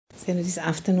So, this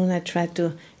afternoon I tried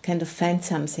to kind of find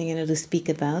something, to speak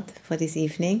about for this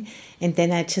evening, and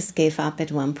then I just gave up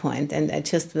at one point, and I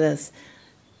just was,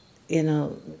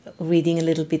 reading a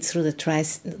little bit through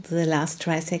the last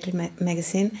Tricycle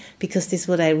magazine, because this is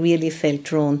what I really felt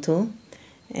drawn to,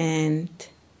 and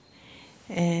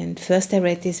first I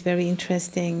read this very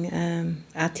interesting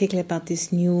article about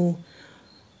this new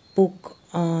book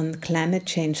on climate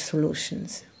change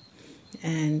solutions,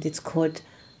 and it's called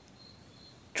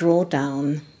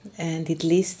Drawdown, and it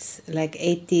lists like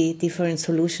 80 different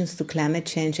solutions to climate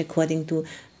change according to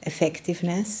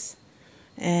effectiveness.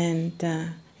 And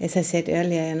as I said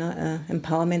earlier,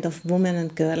 empowerment of women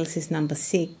and girls is number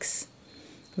 6,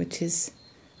 which is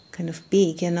kind of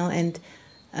big, and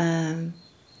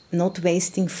not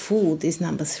wasting food is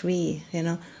number 3.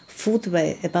 Food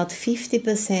about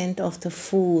 50% of the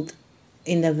food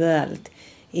in the world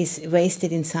is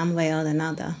wasted in some way or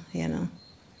another,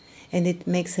 And it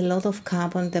makes a lot of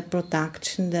carbon, the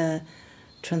production, the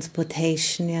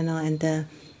transportation, and the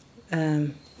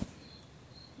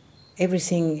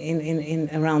everything in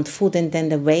around food, and then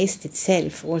the waste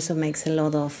itself also makes a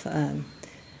lot of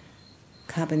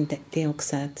carbon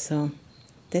dioxide. So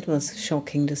that was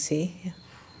shocking to see.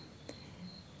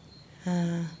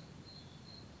 And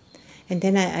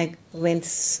then I went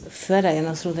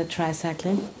further, through the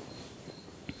tricycle.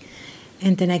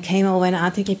 And then I came over an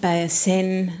article by a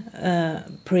Zen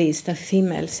priest, a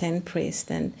female Zen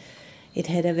priest, and it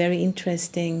had a very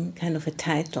interesting kind of a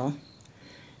title.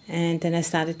 And then I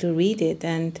started to read it,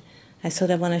 and I thought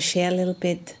I want to share a little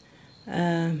bit.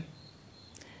 I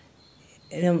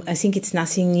think it's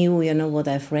nothing new, what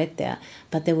I've read there,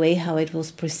 but the way how it was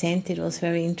presented was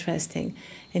very interesting.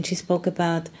 And she spoke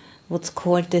about what's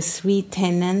called the 3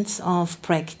 tenets of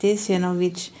practice,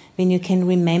 which when you can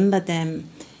remember them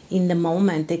in the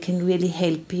moment, they can really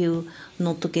help you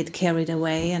not to get carried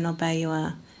away, by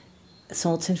your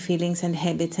thoughts and feelings and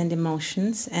habits and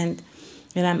emotions. And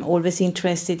I'm always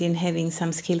interested in having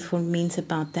some skillful means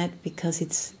about that, because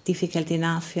it's difficult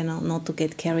enough, not to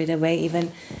get carried away.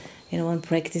 Even, when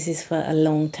practices for a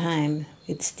long time,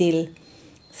 it's still,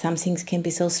 some things can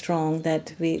be so strong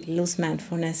that we lose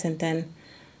mindfulness and then,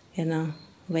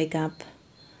 wake up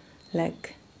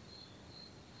like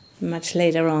much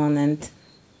later on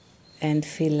and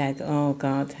feel like, oh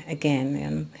God,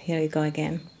 again, here you go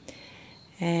again.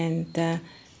 And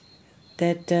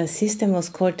that system was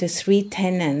called the 3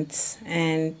 tenets,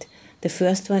 and the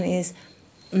first one is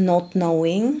not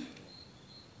knowing.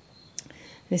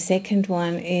 The second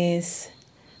one is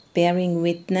bearing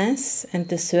witness, and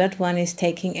the third one is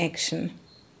taking action.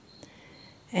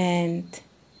 And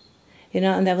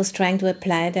and I was trying to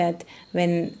apply that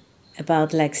when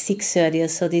about like 6:30 or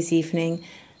so this evening,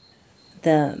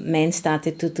 the men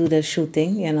started to do the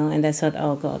shooting, and I thought,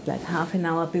 oh God, like half an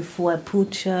hour before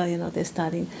puja, they're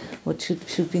starting, what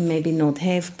should we maybe not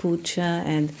have puja,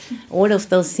 and all of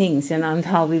those things, and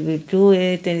how we will do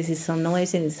it, and it is so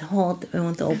noisy, and it's hot, I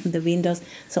want to open the windows.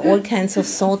 So all kinds of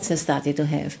thoughts I started to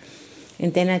have.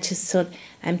 And then I just thought,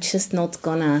 I'm just not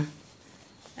gonna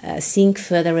think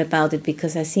further about it,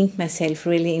 because I think myself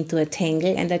really into a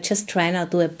tangle, and I just try now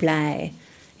to apply,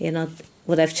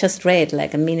 what I've just read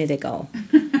like a minute ago.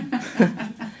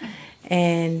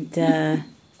 And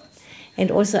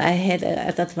also I had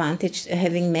an advantage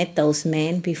having met those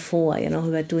men before,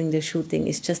 who were doing the shooting.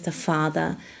 It's just a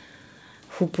father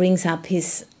who brings up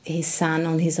his son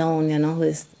on his own,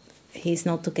 he's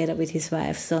not together with his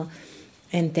wife. So,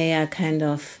 and they are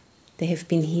they have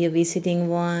been here visiting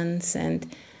once, and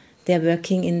they're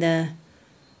working in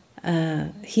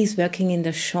he's working in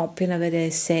the shop, where they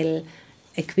sell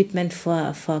equipment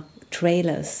for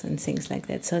trailers and things like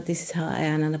that. So this is how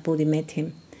Ayya Bodhi met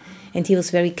him. And he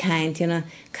was very kind,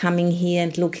 coming here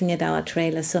and looking at our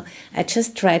trailer. So I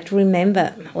just tried to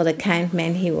remember what a kind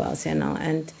man he was,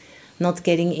 and not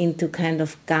getting into kind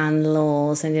of gun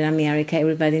laws. And in America,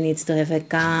 everybody needs to have a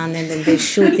gun, and then they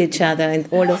shoot each other and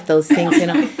all of those things,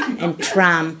 and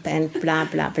Trump and blah,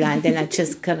 blah, blah. And then I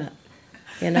just kind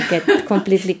of, get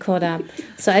completely caught up.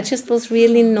 So I just was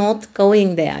really not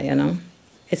going there,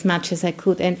 as much as I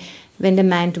could. And when the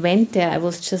mind went there, I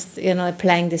was just,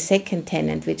 applying the second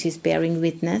tenet, which is bearing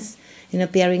witness,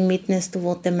 bearing witness to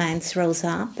what the mind throws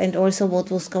up, and also what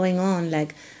was going on,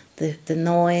 like the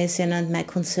noise, and my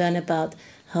concern about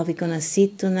how we're going to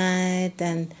sit tonight,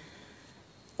 and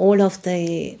all of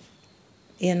the,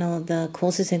 the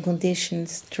causes and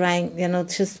conditions, trying,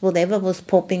 just whatever was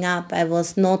popping up, I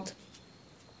was not,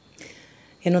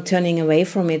 turning away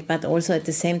from it, but also at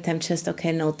the same time just,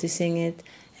 noticing it,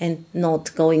 and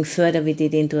not going further with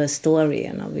it into a story,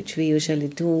 which we usually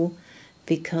do,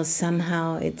 because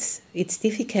somehow it's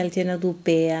difficult, to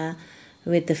bear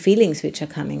with the feelings which are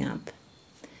coming up.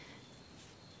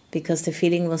 Because the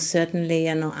feeling was certainly,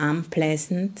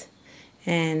 unpleasant,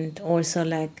 and also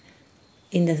like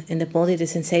in the body, the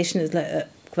sensation is like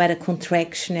quite a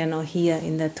contraction, here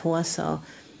in the torso.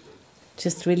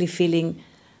 Just really feeling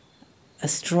a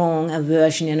strong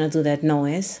aversion, to that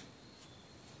noise.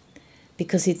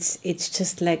 Because it's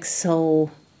just like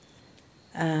so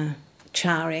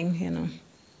jarring,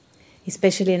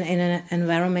 especially in an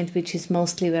environment which is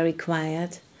mostly very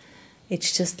quiet.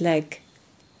 It's just like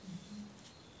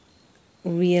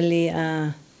really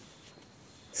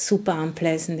super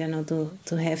unpleasant,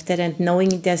 to have that, and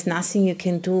knowing there's nothing you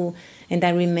can do. And I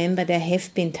remember there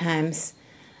have been times,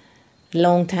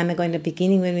 long time ago in the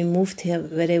beginning when we moved here,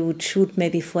 where they would shoot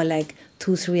maybe for like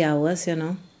 2-3 hours,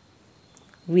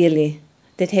 Really.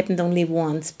 That happened only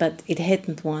once, but it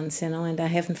happened once, and I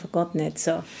haven't forgotten it.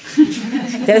 So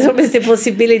there's always the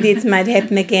possibility it might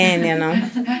happen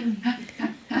again,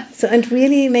 So, and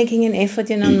really making an effort,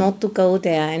 not to go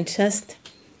there, and just,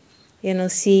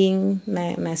 seeing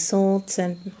my thoughts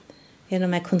and,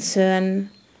 my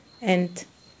concern, and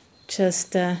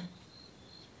just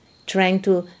trying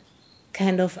to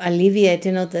kind of alleviate,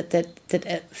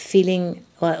 that feeling,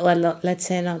 or let's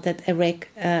say,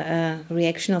 that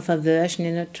reaction of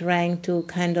aversion, trying to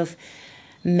kind of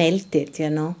melt it,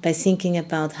 by thinking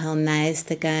about how nice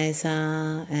the guys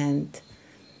are, and,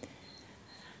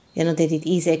 that it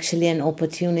is actually an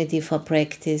opportunity for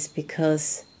practice,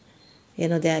 because,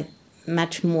 there are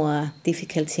much more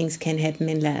difficult things can happen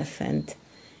in life, and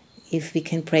if we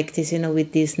can practice,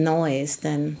 with this noise,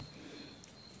 then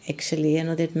actually,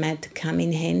 that might come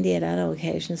in handy at other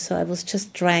occasions. So I was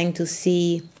just trying to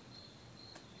see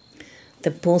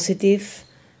the positive,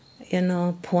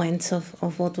 points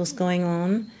of what was going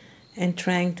on, and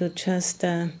trying to just,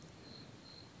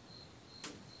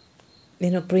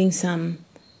 bring some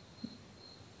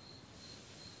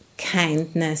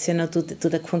kindness, to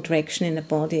the contraction in the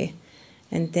body.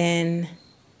 And then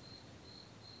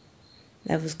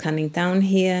I was coming down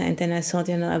here, and then I thought,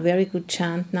 a very good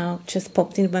chant now just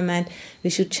popped into my mind. We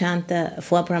should chant the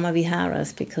 4 Brahma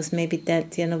Viharas, because maybe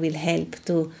that, will help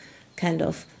to kind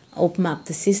of open up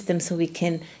the system, so we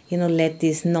can, let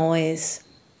this noise,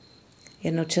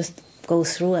 just go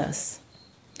through us.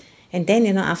 And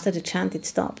then, after the chant, it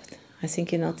stopped. I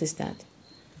think you noticed that.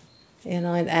 And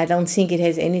I don't think it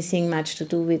has anything much to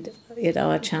do with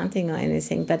our chanting or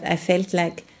anything, but I felt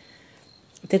like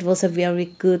that was a very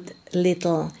good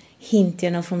little hint,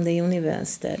 from the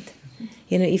universe, that,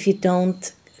 if you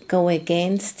don't go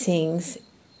against things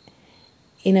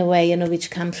in a way,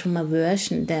 which comes from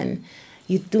aversion, then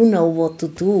you do know what to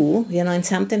do, and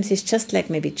sometimes it's just like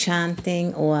maybe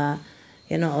chanting or,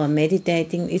 or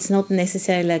meditating. It's not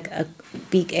necessarily like a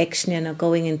big action,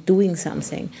 going and doing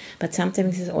something, but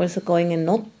sometimes it's also going and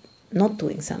not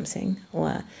doing something,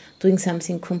 or doing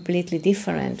something completely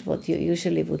different what you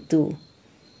usually would do.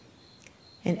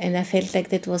 And I felt like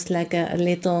that was like a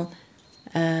little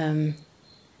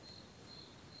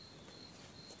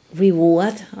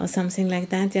reward or something like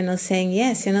that, saying,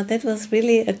 yes, that was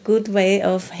really a good way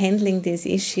of handling this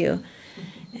issue.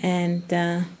 And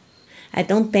I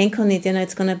don't bank on it,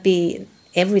 it's going to be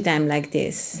every time like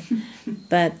this.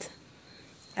 But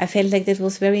I felt like that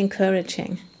was very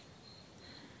encouraging.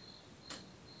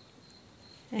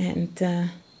 And,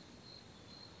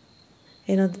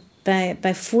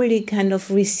 by fully kind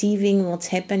of receiving what's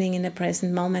happening in the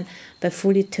present moment, by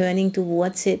fully turning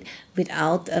towards it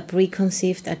without a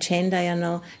preconceived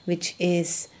agenda, which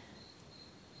is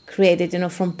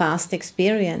created, from past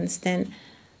experience, then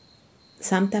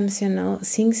sometimes,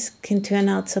 things can turn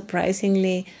out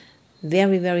surprisingly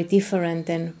very, very different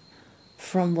than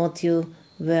from what you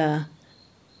were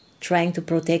trying to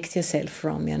protect yourself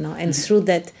from, And through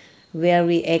that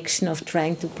very action of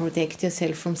trying to protect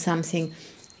yourself from something,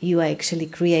 you are actually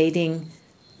creating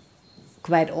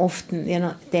quite often,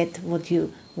 that what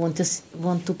you want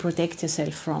to protect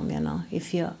yourself from, I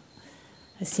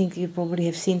think you probably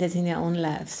have seen that in your own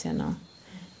lives,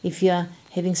 If you're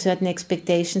having certain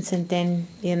expectations and then,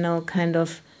 kind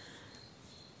of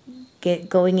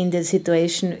going in the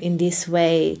situation in this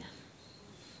way,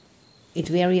 it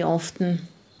very often,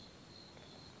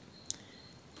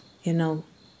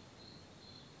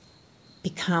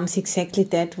 becomes exactly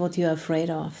that what you're afraid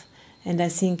of. And I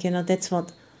think, that's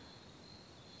what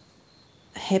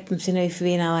happens, if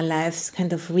we in our lives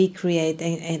kind of recreate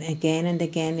and again and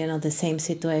again, the same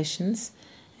situations.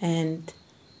 And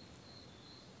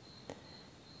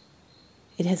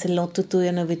it has a lot to do,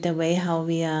 with the way how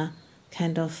we are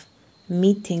kind of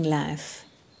meeting life.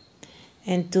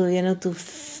 and to, you know, to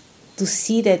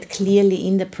see that clearly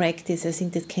in the practice. I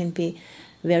think that can be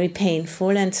very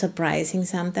painful and surprising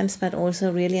sometimes, but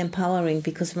also really empowering,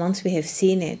 because once we have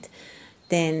seen it,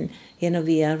 then, you know,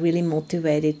 we are really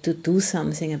motivated to do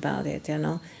something about it, you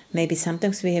know. Maybe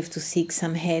sometimes we have to seek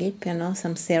some help, you know,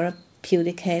 some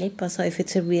therapeutic help, also if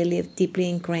it's a really deeply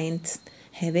ingrained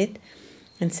habit.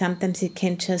 And sometimes it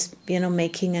can just, you know,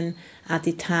 making an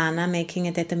adhitthana, making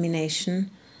a determination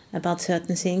about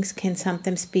certain things can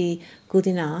sometimes be good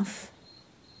enough.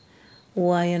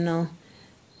 Or, you know,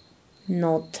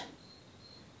 not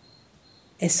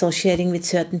associating with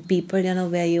certain people, you know,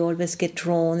 where you always get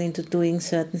drawn into doing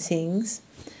certain things.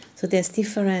 So there's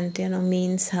different, you know,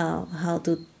 means how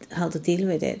to deal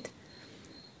with it.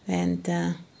 And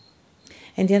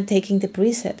then taking the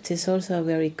precepts is also a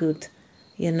very good,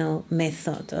 you know,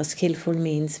 method or skillful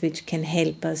means which can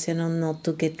help us, you know, not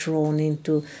to get drawn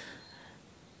into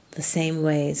the same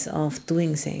ways of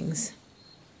doing things.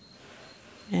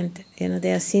 And, you know,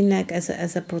 they are seen like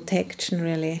as a protection,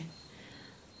 really,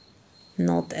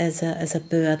 not as a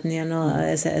burden, you know,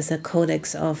 as a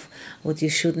codex of what you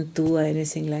shouldn't do or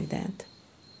anything like that.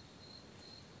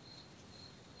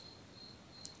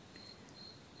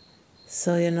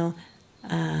 So, you know,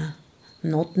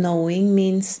 not knowing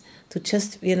means to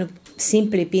just, you know,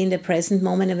 simply be in the present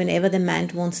moment, and whenever the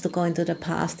mind wants to go into the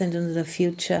past and into the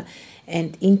future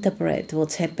and interpret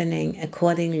what's happening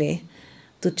accordingly,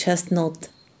 to just not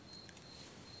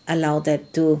allow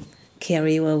that to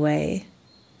carry you away,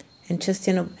 and just,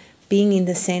 you know, being in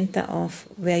the center of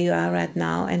where you are right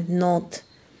now and not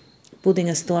putting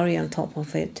a story on top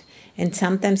of it. And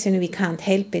sometimes, you know, we can't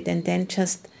help it, and then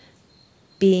just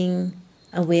being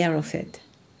aware of it.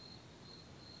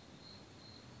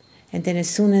 And then as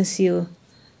soon as you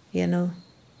know,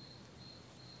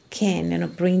 can, you know,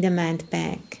 bring the mind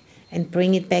back and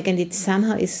bring it back, and it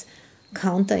somehow is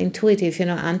counterintuitive, you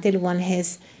know, until one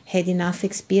has had enough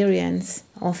experience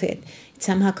of it. It's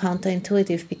somehow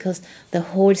counterintuitive, because the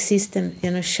whole system,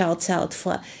 you know, shouts out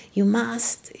for, you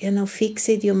must, you know, fix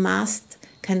it, you must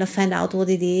kind of find out what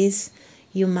it is,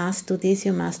 you must do this,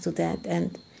 you must do that.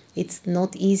 And it's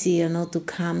not easy, you know, to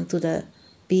come to the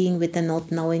being with the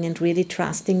not knowing and really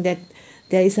trusting that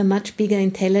there is a much bigger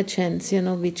intelligence, you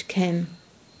know, which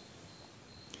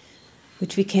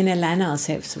we can align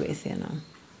ourselves with, you know.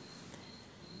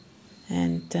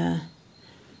 And,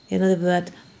 you know, the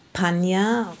word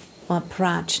panya or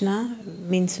prajna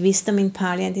means wisdom in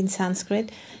Pali and in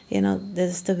Sanskrit. You know,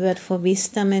 there's the word for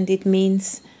wisdom, and it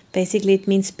means, basically it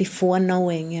means before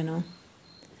knowing, you know.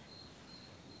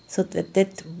 So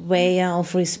that way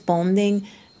of responding,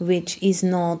 which is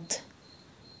not,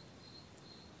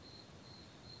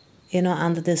 you know,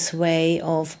 under the sway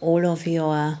of all of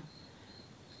your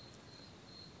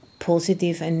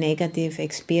positive and negative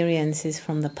experiences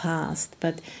from the past,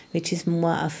 but which is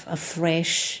more of a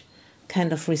fresh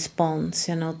kind of response,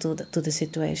 you know, to the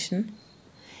situation.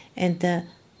 And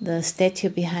the statue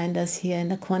behind us here in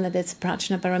the corner, that's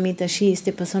Prajna Paramita. She is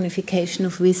the personification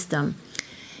of wisdom.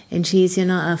 And she is, you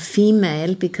know, a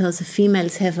female, because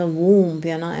females have a womb,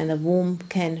 you know, and a womb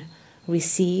can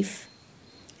receive.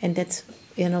 And that's,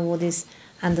 you know, what is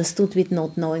understood with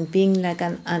not knowing, being like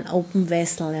an open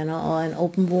vessel, you know, or an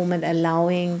open womb, and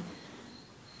allowing,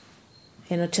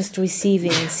 you know, just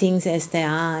receiving things as they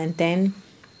are. And then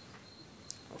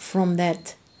from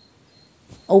that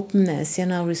openness, you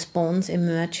know, response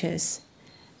emerges,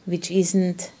 which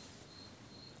isn't,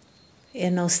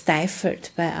 you know,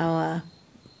 stifled by our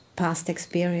past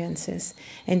experiences.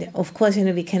 And of course, you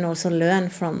know, we can also learn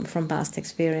from past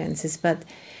experiences, but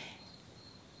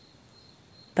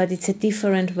it's a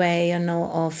different way, you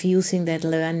know, of using that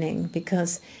learning,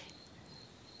 because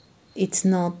it's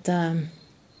not, you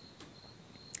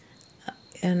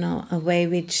know, a way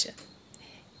which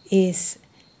is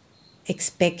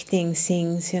expecting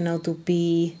things, you know, to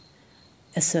be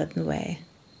a certain way.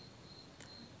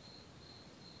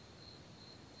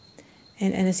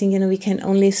 And I think, you know, we can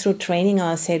only through training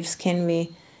ourselves can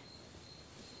we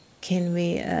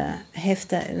have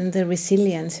the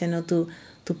resilience, you know, to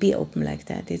be open like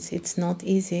that. It's not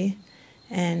easy,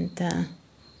 and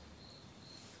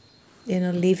you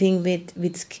know, living with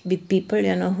people,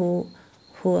 you know,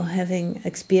 who are having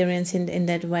experience in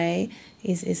that way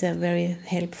is a very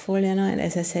helpful, you know. And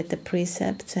as I said, the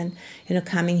precepts, and, you know,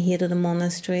 coming here to the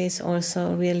monastery is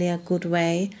also really a good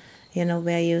way, you know,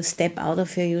 where you step out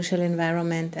of your usual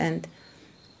environment and,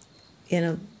 you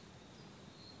know,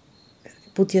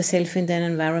 put yourself in an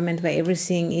environment where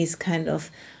everything is kind of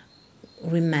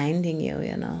reminding you,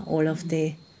 you know, all of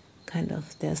the kind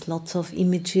of, there's lots of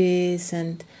images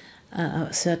and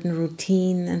a certain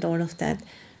routine and all of that,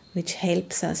 which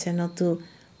helps us,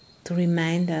 to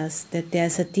remind us that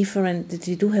there's that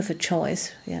we do have a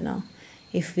choice,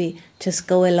 if we just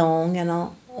go along,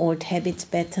 old habits,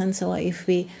 patterns, or if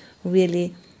we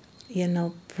really,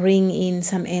 bring in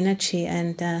some energy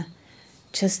and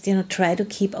just, try to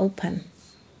keep open.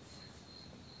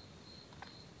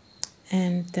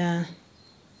 And,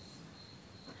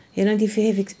 if you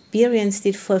have experienced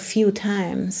it for a few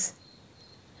times,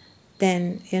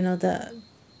 then,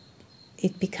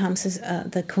 it becomes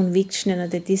the conviction,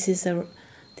 that this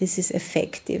is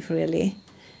effective, really.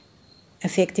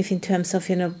 Effective in terms of,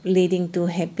 leading to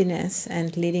happiness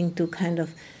and leading to kind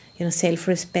of,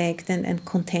 self-respect and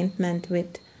contentment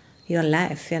with your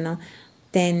life,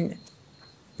 then,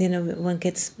 one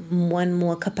gets more and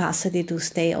more capacity to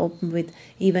stay open with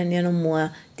even,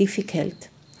 more difficult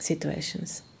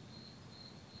situations.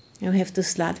 You have to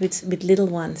start with little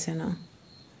ones,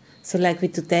 So like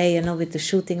with today, with the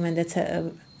shooting, when that's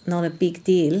not a big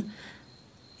deal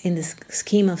in the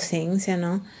scheme of things,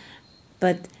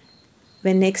 But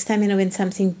when next time, when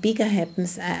something bigger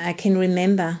happens, I can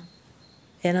remember,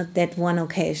 that one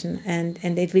occasion. And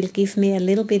it will give me a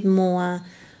little bit more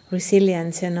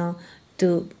resilience,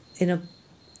 to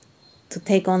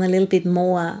take on a little bit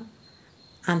more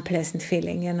unpleasant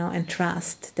feeling, and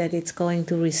trust that it's going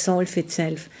to resolve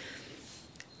itself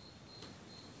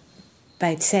by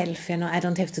itself, I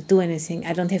don't have to do anything.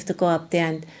 I don't have to go up there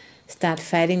and start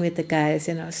fighting with the guys,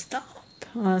 stop,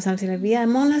 or something like, yeah,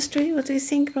 monastery, what do you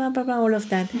think, blah, blah, blah, all of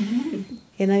that.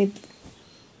 It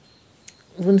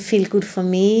wouldn't feel good for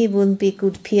me, it wouldn't be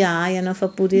good PR, for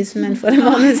Buddhism and for the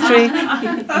monastery.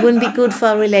 It wouldn't be good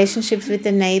for relationships with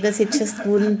the neighbors, it just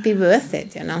wouldn't be worth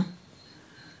it,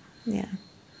 Yeah.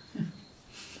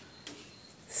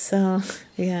 So,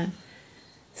 yeah.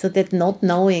 So that not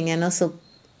knowing, so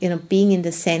being in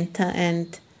the center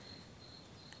and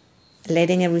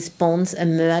letting a response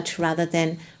emerge rather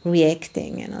than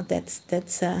reacting,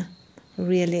 that's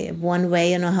really one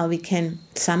way, how we can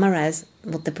summarize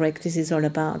what the practice is all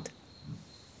about.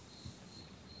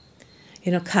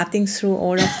 Cutting through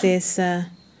all of this,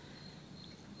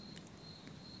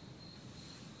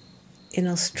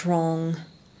 strong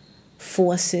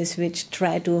forces which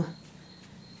try to,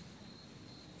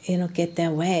 get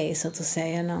their way, so to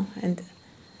say,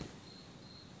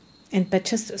 and by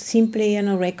just simply,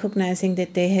 recognizing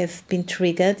that they have been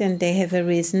triggered and they have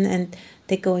arisen and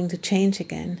they're going to change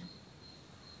again.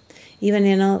 Even,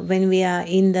 when we are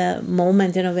in the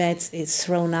moment, where it's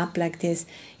thrown up like this,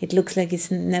 it looks like it's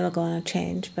never going to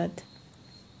change, but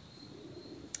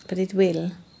it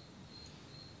will.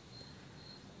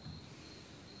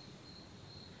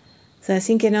 So I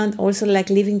think, also like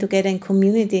living together in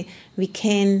community,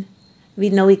 we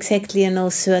know exactly,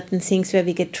 certain things where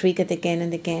we get triggered again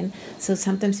and again. So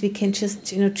sometimes we can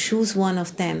just, choose one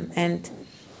of them and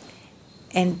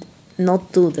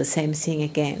not do the same thing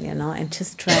again, and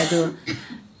just try to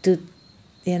do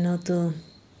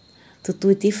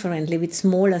it differently with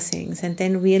smaller things, and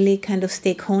then really kind of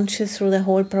stay conscious through the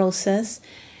whole process.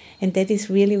 And that is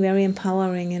really very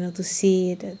empowering, to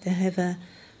see it, to have a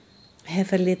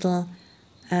little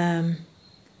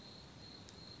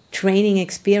training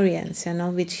experience,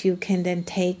 which you can then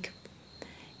take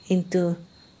into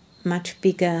much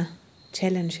bigger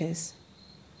challenges.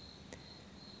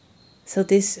 So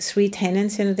these 3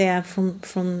 tenets, they are from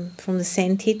the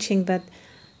Zen teaching, but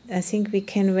I think we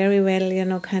can very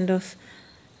well, kind of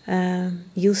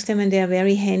use them, and they are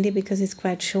very handy because it's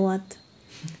quite short.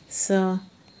 So,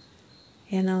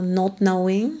 not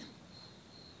knowing,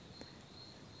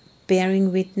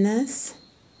 bearing witness,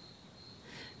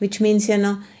 which means,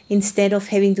 instead of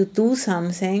having to do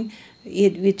something,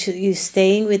 which is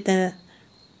staying with the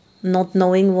not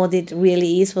knowing what it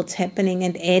really is, what's happening,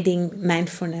 and adding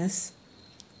mindfulness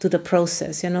to the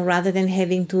process, rather than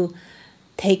having to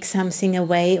take something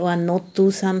away or not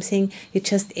do something, you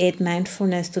just add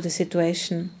mindfulness to the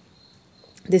situation.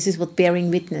 This is what bearing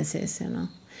witness is,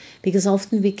 because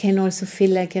often we can also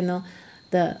feel like,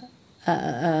 the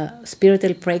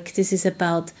spiritual practice is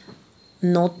about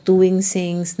not doing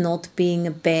things, not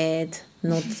being bad,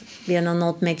 not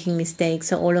not making mistakes,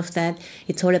 so all of that.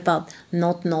 It's all about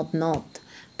not.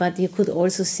 But you could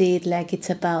also see it like it's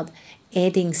about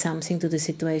adding something to the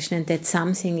situation, and that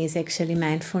something is actually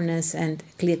mindfulness and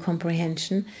clear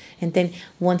comprehension. And then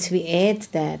once we add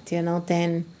that,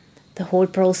 then the whole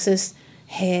process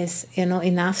has,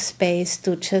 enough space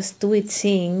to just do its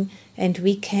thing, and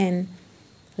we can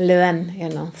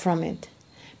learn, from it.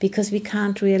 Because we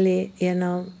can't really,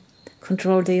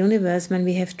 control the universe when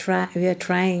we are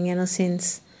trying,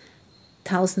 since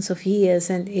thousands of years,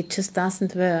 and it just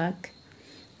doesn't work.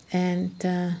 And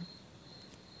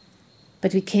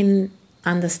but we can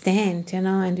understand,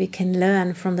 and we can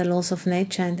learn from the laws of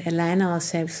nature and align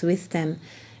ourselves with them.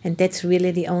 And that's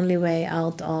really the only way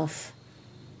out of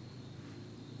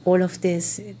all of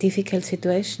these difficult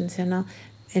situations, and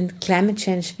climate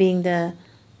change being a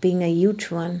huge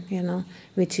one,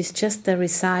 which is just the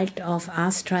result of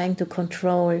us trying to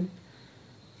control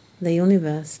the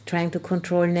universe, trying to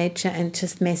control nature, and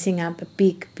just messing up a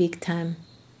big, big time,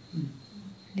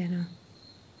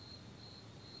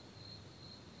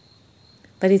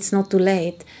 But it's not too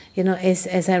late,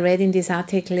 as I read in this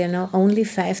article, only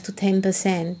 5 to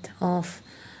 10% of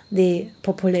the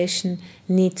population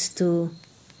needs to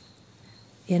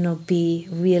be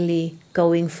really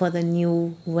going for the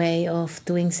new way of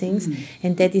doing things.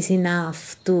 And that is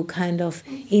enough to kind of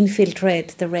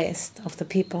infiltrate the rest of the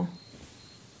people.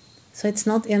 So it's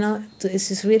not,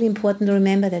 it's really important to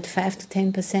remember that 5 to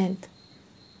 10%.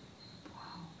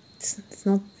 It's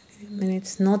not,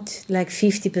 it's not like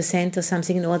 50% or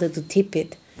something in order to tip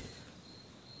it.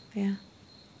 Yeah.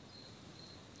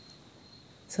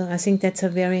 So I think that's a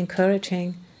very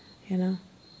encouraging,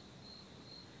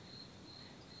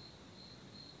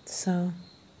 So,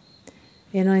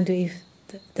 and if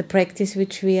the practice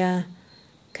which we are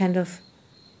kind of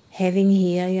having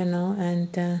here, and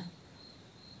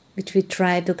which we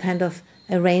try to kind of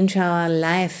arrange our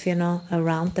life,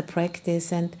 around the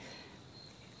practice, and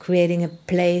creating a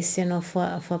place,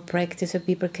 for practice where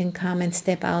people can come and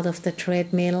step out of the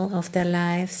treadmill of their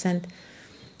lives and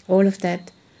all of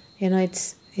that,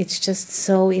 it's just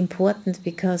so important,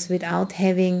 because without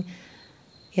having,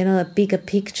 a bigger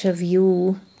picture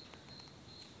view,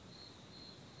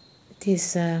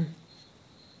 this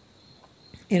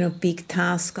big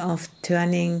task of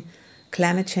turning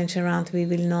climate change around, we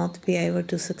will not be able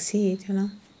to succeed,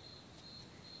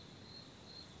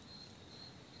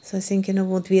 So I think,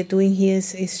 what we are doing here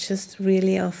is just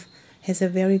really has a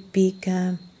very big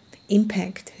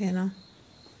impact,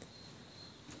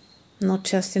 not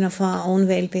just, for our own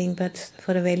well-being, but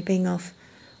for the well-being of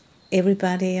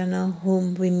everybody,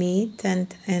 whom we meet,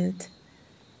 and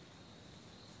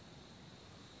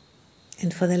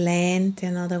for the land,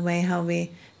 the way how we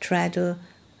try to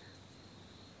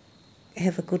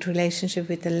have a good relationship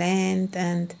with the land,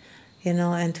 and,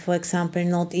 and for example,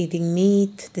 not eating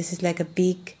meat. This is like a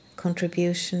big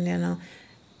contribution,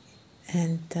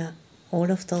 and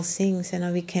all of those things,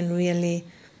 we can really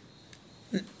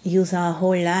use our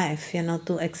whole life,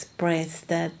 to express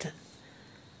that,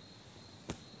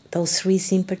 those 3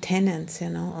 simple tenets,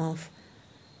 of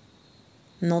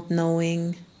not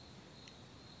knowing,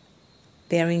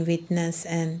 bearing witness,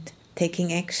 and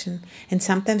taking action. And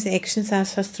sometimes actions are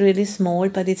just really small,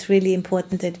 but it's really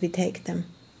important that we take them,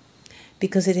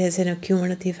 because it has an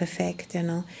accumulative effect,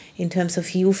 in terms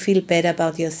of you feel better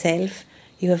about yourself,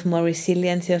 you have more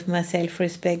resilience, you have more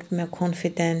self-respect, more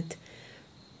confident,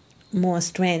 more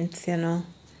strength, and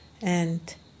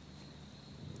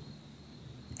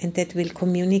that will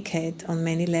communicate on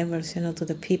many levels, to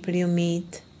the people you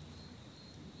meet.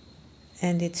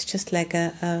 And it's just like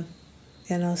a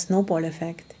snowball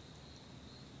effect.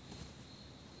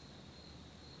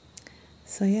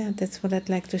 So yeah, that's what I'd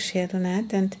like to share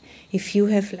tonight. And if you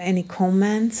have any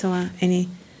comments or any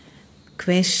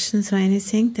questions or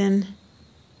anything, then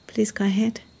please go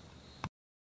ahead.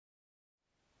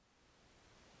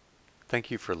 Thank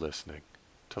you for listening.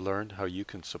 To learn how you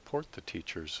can support the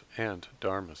teachers and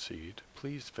Dharma Seed,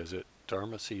 please visit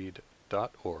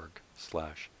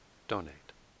dharmaseed.org/donate.